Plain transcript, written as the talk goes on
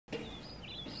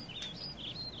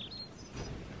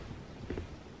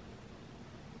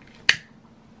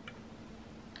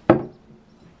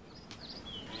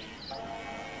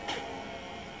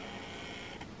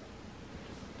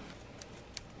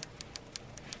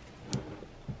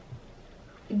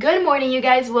Good morning, you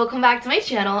guys. Welcome back to my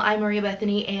channel. I'm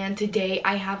Bethany, and today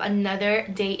I have another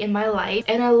day in my life.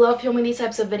 And I love filming these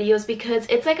types of videos because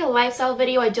it's like a lifestyle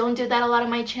video. I don't do that a lot on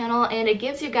my channel, and it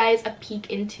gives you guys a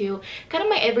peek into kind of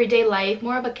my everyday life,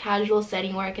 more of a casual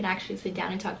setting where I can actually sit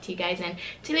down and talk to you guys and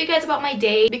tell you guys about my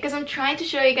day, because I'm trying to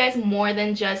show you guys more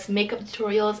than just makeup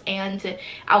tutorials and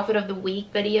outfit of the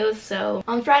week videos. So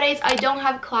on Fridays I don't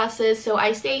have classes, so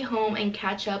I stay home and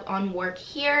catch up on work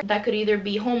here. That could either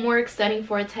be homework, studying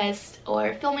for a test,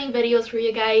 or filming videos for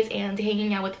you guys and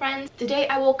hanging out with friends. Today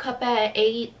I woke up at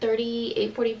 8:30,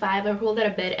 8:45. I rolled out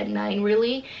of bed at 9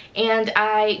 really, and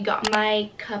I got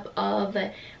my cup of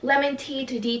lemon tea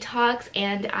to detox,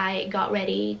 and I got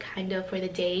ready kind of for the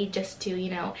day just to,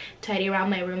 you know, tidy around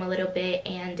my room a little bit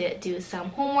and do some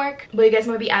homework. But you guys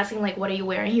might be asking, like, what are you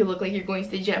wearing? You look like you're going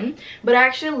to the gym. But I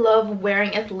actually love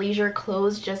wearing athleisure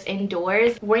clothes just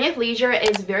indoors. Wearing athleisure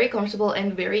is very comfortable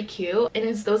and very cute, and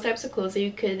it's those types of clothes that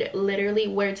you could literally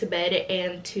wear to bed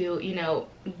and to, you know,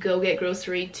 go get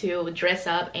grocery, to dress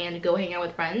up and go hang out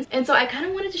with friends. And so I kind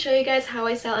of wanted to show you guys how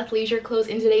I style athleisure clothes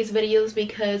in today's videos,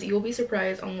 because you'll be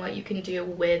surprised on what you can do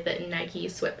with Nike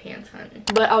sweatpants on.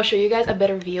 But I'll show you guys a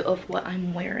better view of what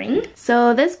I'm wearing.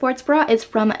 So this sports bra is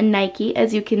from Nike,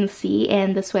 as you can see,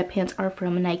 and the sweatpants are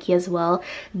from Nike as well.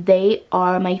 They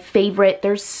are my favorite.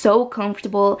 They're so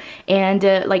comfortable and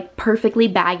like perfectly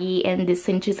baggy, and this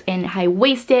cinches in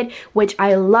high-waisted, which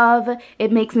I love.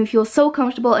 It makes me feel so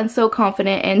comfortable and so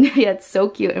confident, and yeah, it's so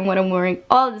cute in what I'm wearing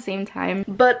all at the same time.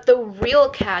 But the real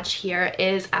catch here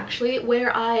is actually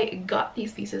where I got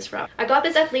these pieces from. I got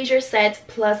this athleisure set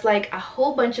plus like a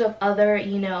whole bunch of other,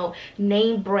 you know,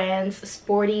 name brands,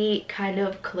 sporty kind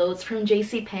of clothes from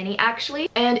JCPenney actually.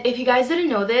 And if you guys didn't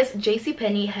know this,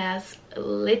 JCPenney has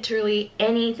literally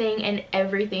anything and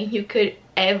everything you could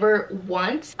ever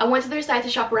want. I went to their site to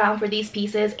shop around for these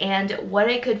pieces, and what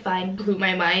I could find blew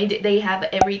my mind. They have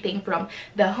everything from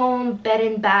the home, bed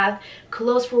and bath,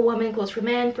 clothes for women, clothes for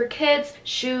men, for kids,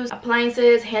 shoes,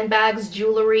 appliances, handbags,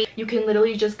 jewelry. You can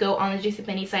literally just go on the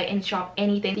JCPenney site and shop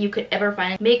anything you could ever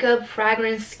find. Makeup,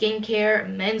 fragrance, skincare,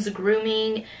 men's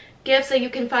grooming, gifts that you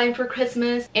can find for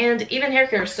Christmas, and even hair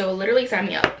care, so literally sign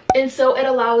me up. And so it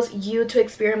allows you to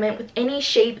experiment with any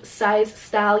shape, size,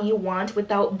 style you want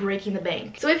without breaking the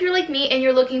bank. So if you're like me and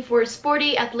you're looking for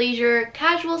sporty, athleisure,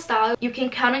 casual style, you can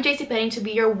count on JCPenney to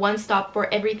be your one-stop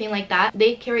for everything like that.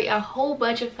 They carry a whole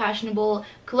bunch of fashionable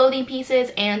clothing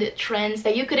pieces and trends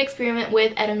that you could experiment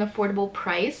with at an affordable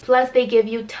price. Plus they give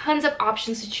you tons of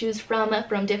options to choose from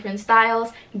different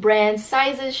styles, brands,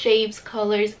 sizes, shapes,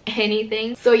 colors,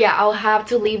 anything. So yeah, I'll have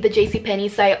to leave the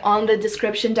JCPenney site on the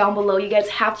description down below. You guys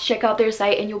have to check out their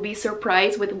site and you'll be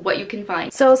surprised with what you can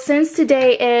find. So since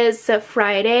today is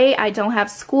Friday, I don't have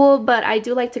school, but I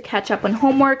do like to catch up on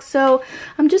homework, so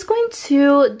I'm just going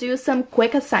to do some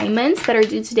quick assignments that are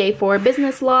due today for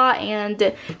business law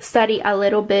and study a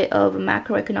little bit of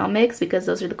macroeconomics, because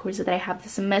those are the courses that I have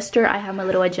this semester. I have my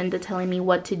little agenda telling me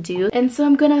what to do, and so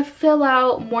I'm gonna fill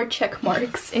out more check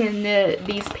marks in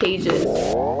these pages.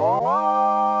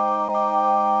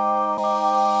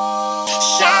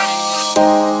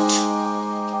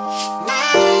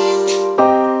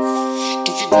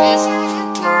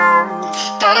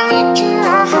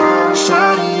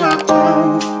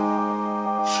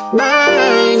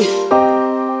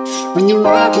 When you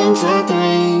walk into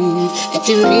three, if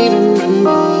you even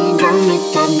remember, don't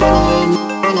make that running,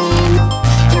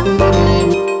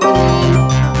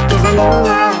 'cause I know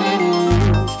how it is.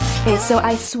 Okay, so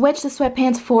I switched the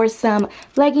sweatpants for some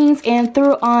leggings and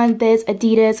threw on this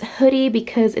Adidas hoodie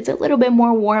because it's a little bit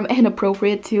more warm and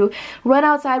appropriate to run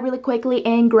outside really quickly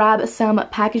and grab some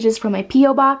packages from my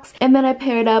P.O. box. And then I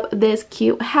paired up this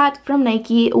cute hat from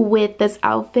Nike with this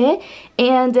outfit,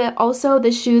 and also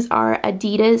the shoes are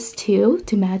Adidas too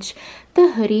to match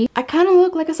the hoodie. I kind of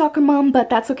look like a soccer mom, but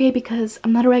that's okay because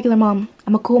I'm not a regular mom.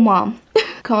 I'm a cool mom.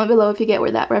 Comment below if you get where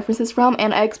that reference is from,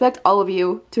 and I expect all of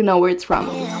you to know where it's from.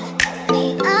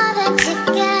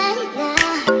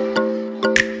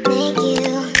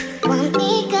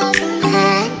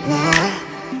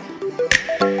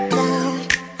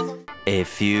 A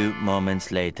few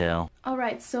moments later.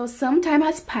 Alright, so some time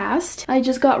has passed. I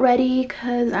just got ready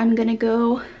because I'm gonna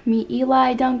go meet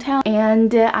Eli downtown,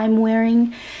 and I'm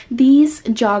wearing these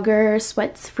jogger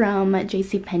sweats from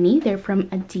JCPenney. They're from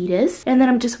Adidas, and then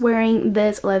I'm just wearing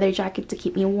this leather jacket to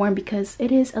keep me warm because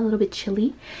it is a little bit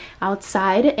chilly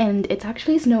outside, and it's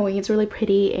actually snowing. It's really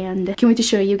pretty, and I can't wait to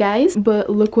show you guys. But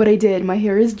look what I did. My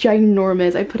hair is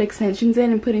ginormous. I put extensions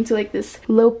in and put into like this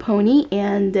low pony,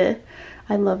 and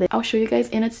I love it. I'll show you guys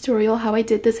in a tutorial how I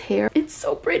did this hair. It's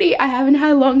so pretty. I haven't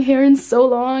had long hair in so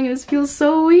long and this feels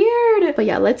so weird. But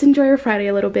yeah, let's enjoy our Friday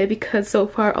a little bit because so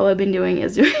far all I've been doing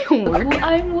is doing homework. Who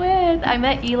I'm with. I'm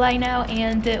at Eli now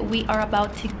and we are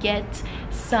about to get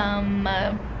some,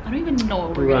 I don't even know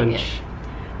what we're gonna get.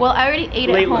 Well, I already ate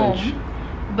at home,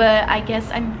 but I guess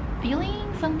I'm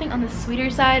feeling something on the sweeter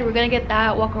side. We're gonna get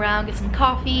that, walk around, get some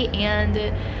coffee, and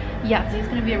yeah, today's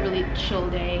gonna be a really chill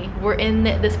day. We're in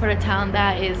this part of town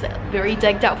that is very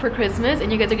decked out for Christmas,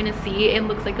 and you guys are gonna see it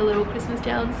looks like a little Christmas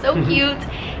town. So cute.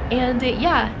 And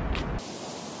yeah.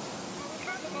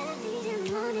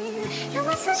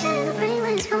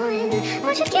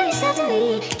 Won't you give yourself to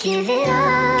me? Give it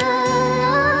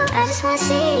all. I just wanna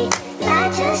see. I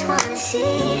just wanna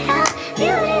see how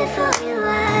beautiful you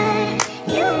are.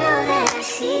 You know that I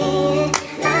see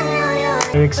it. I know you're.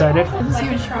 Are you excited? This is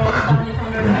huge.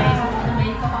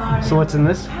 So what's in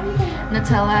this?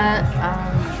 Nutella,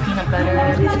 peanut butter.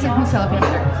 It's like Nutella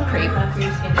peanut butter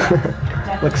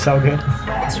crepe. Looks so good.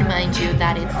 Just to remind you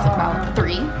that it's about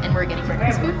 3 and we're getting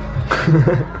breakfast food.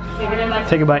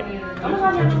 Take a bite. I don't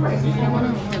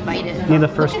want to bite it. Need the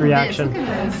first reaction.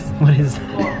 What is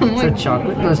that? Is that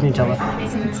chocolate? No, it's Nutella.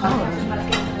 It's Nutella.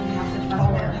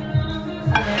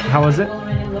 How was it?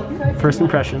 First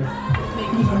impression.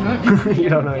 You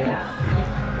don't know yet.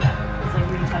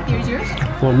 Here's yours.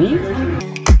 For me?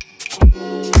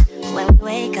 When we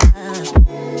wake up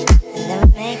and then we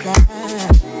make love,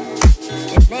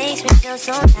 it makes me feel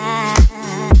so nice.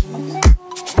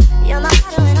 You're my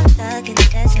water when I'm stuck in the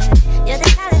desert. You're the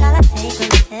kind that I take when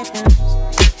it happens.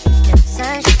 You're the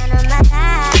sunshine of my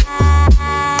life.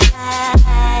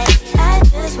 I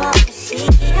just want to see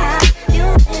how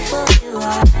beautiful you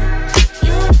are.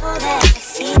 You know that I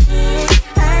see it.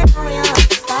 I know you're a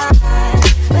star.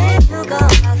 Where you go,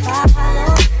 I'll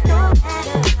follow. No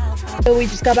matter how far. So we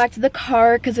just got back to the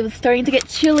car because it was starting to get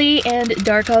chilly and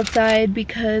dark outside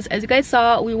because as you guys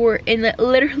saw, we were in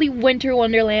literally winter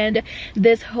wonderland.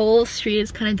 This whole street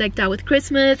is kind of decked out with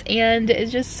Christmas and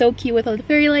it's just so cute with all the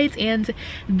fairy lights and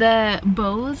the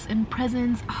bows and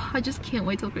presents. Oh, I just can't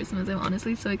wait till Christmas. I'm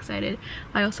honestly so excited.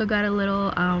 I also got a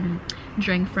little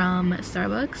drink from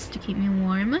Starbucks to keep me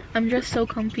warm. I'm just so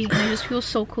comfy and I just feel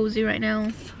so cozy right now.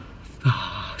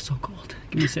 Oh, so cold.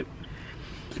 Give me a sip.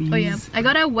 Please. Oh yeah, I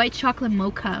got a white chocolate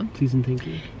mocha. Please and thank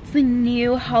you. It's the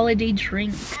new holiday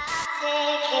drink.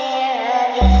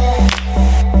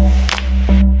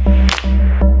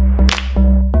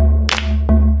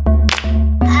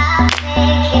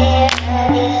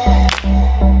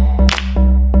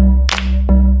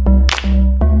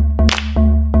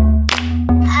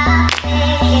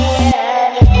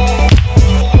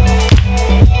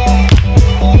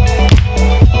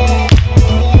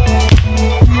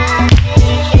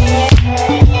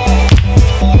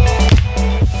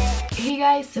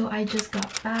 So I just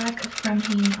got back from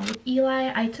hanging out with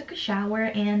Eli. I took a shower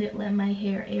and let my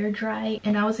hair air dry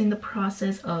and I was in the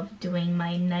process of doing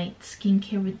my night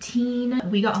skincare routine.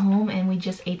 We got home and we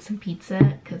just ate some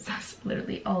pizza because that's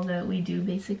literally all that we do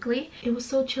basically. It was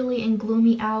so chilly and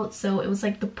gloomy out, so it was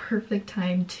like the perfect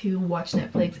time to watch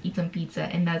Netflix, eat some pizza,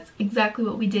 and that's exactly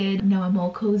what we did. Now I'm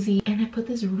all cozy and I put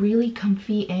this really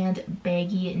comfy and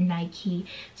baggy Nike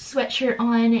sweatshirt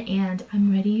on and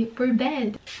I'm ready for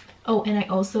bed. Oh, and I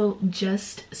also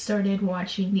just started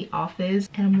watching The Office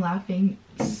and I'm laughing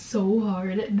so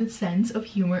hard. The sense of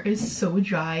humor is so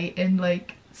dry and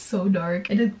like so dark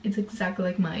and it's exactly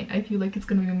like mine. I feel like it's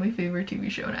gonna be my favorite TV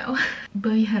show now.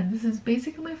 But yeah, this is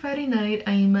basically my Friday night.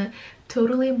 I'm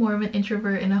totally more of an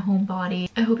introvert in a homebody.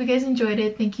 I hope you guys enjoyed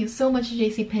it. Thank you so much to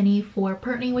JCPenney for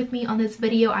partnering with me on this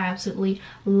video. I absolutely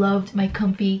loved my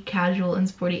comfy, casual, and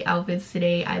sporty outfits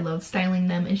today. I loved styling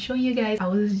them and showing you guys. I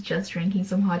was just drinking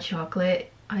some hot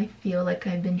chocolate. I feel like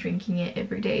I've been drinking it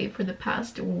every day for the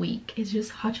past week. It's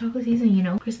just hot chocolate season, you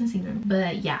know, Christmas season.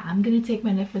 But yeah, I'm gonna take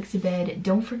my Netflix to bed.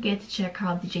 Don't forget to check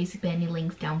out the JCPenney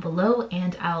links down below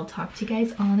and I'll talk to you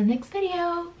guys on the next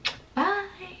video. Bye!